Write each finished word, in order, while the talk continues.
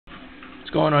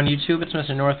Going on YouTube? It's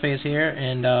Mr. North Face here,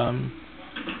 and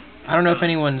I don't know if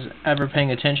anyone's ever paying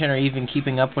attention or even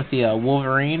keeping up with the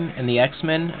Wolverine and the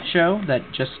X-Men show that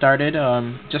just started,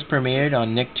 just premiered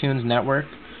on Nicktoons Network,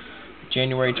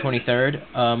 January 23rd.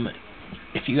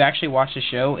 If you actually watch the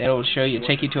show, it'll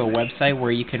take you to a website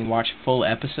where you can watch full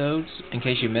episodes in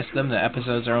case you missed them. The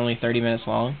episodes are only 30 minutes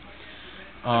long.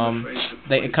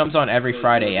 It comes on every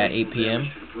Friday at 8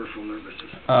 p.m.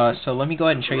 So let me go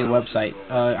ahead and show you the website.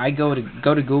 I go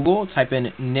to Google, type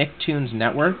in Nicktoons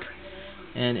Network,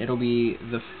 and it'll be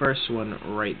the first one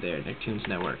right there, Nicktoons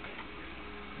Network.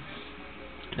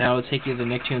 Now it'll take you to the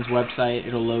Nicktoons website.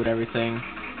 It'll load everything.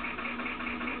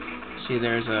 See,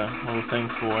 there's a little thing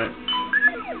for it.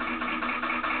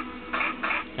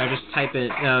 Now just type in,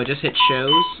 just hit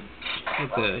shows, hit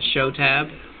the show tab,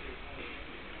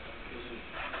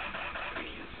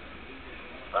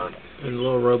 and the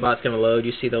little robot's going to load.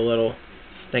 You see the little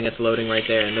thing that's loading right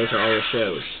there, and those are all the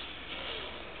shows.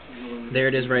 There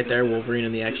it is right there, Wolverine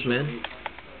and the X-Men.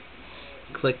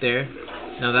 Click there.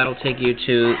 Now that'll take you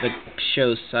to the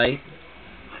show's site.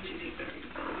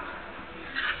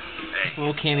 A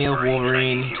little cameo of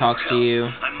Wolverine talks to you.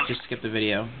 Just skip the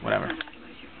video, whatever.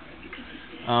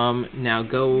 Now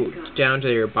go down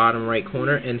to your bottom right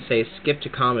corner and say skip to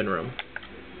common room.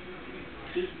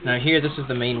 Now here, this is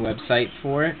the main website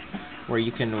for it, where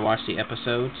you can watch the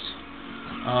episodes.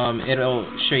 It'll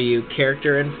show you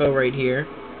character info right here.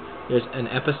 There's an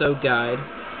episode guide,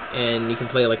 and you can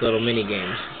play like little mini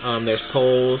games. There's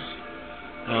polls,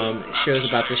 shows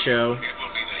about the show.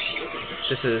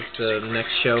 This is the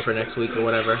next show for next week or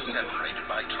whatever.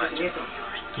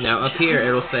 Now up here,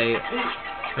 it'll say,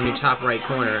 on your top right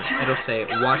corner, it'll say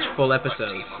watch full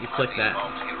episodes. You click that.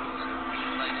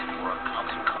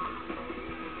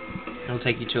 It'll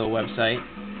take you to a website.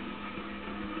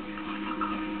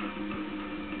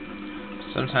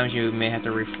 Sometimes you may have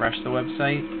to refresh the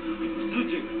website.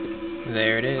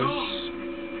 There it is.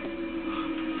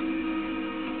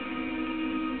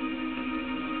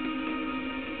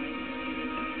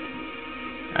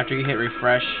 After you hit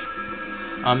refresh,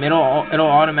 it'll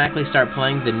automatically start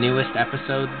playing the newest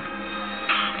episode.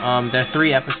 There are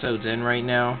 3 episodes in right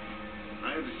now.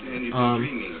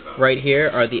 Right here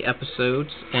are the episodes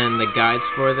and the guides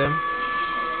for them.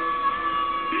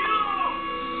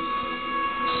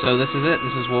 So this is it.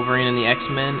 This is Wolverine and the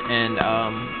X-Men, and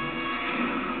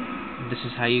this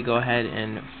is how you go ahead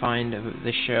and find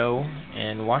the show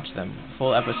and watch them.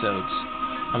 Full episodes.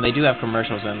 They do have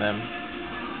commercials in them,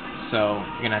 so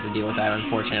you're going to have to deal with that,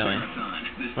 unfortunately.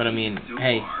 But I mean,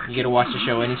 hey, you get to watch the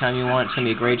show anytime you want. It's going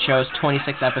to be a great show. It's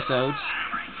 26 episodes.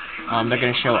 They're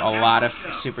going to show a lot of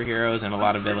superheroes and a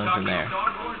lot of villains in there.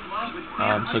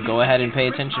 So go ahead and pay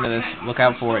attention to this. Look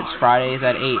out for it. It's Fridays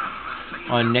at 8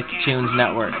 on Nicktoons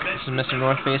Network. This is Mr.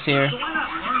 North Face here.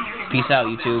 Peace out,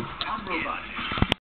 YouTube.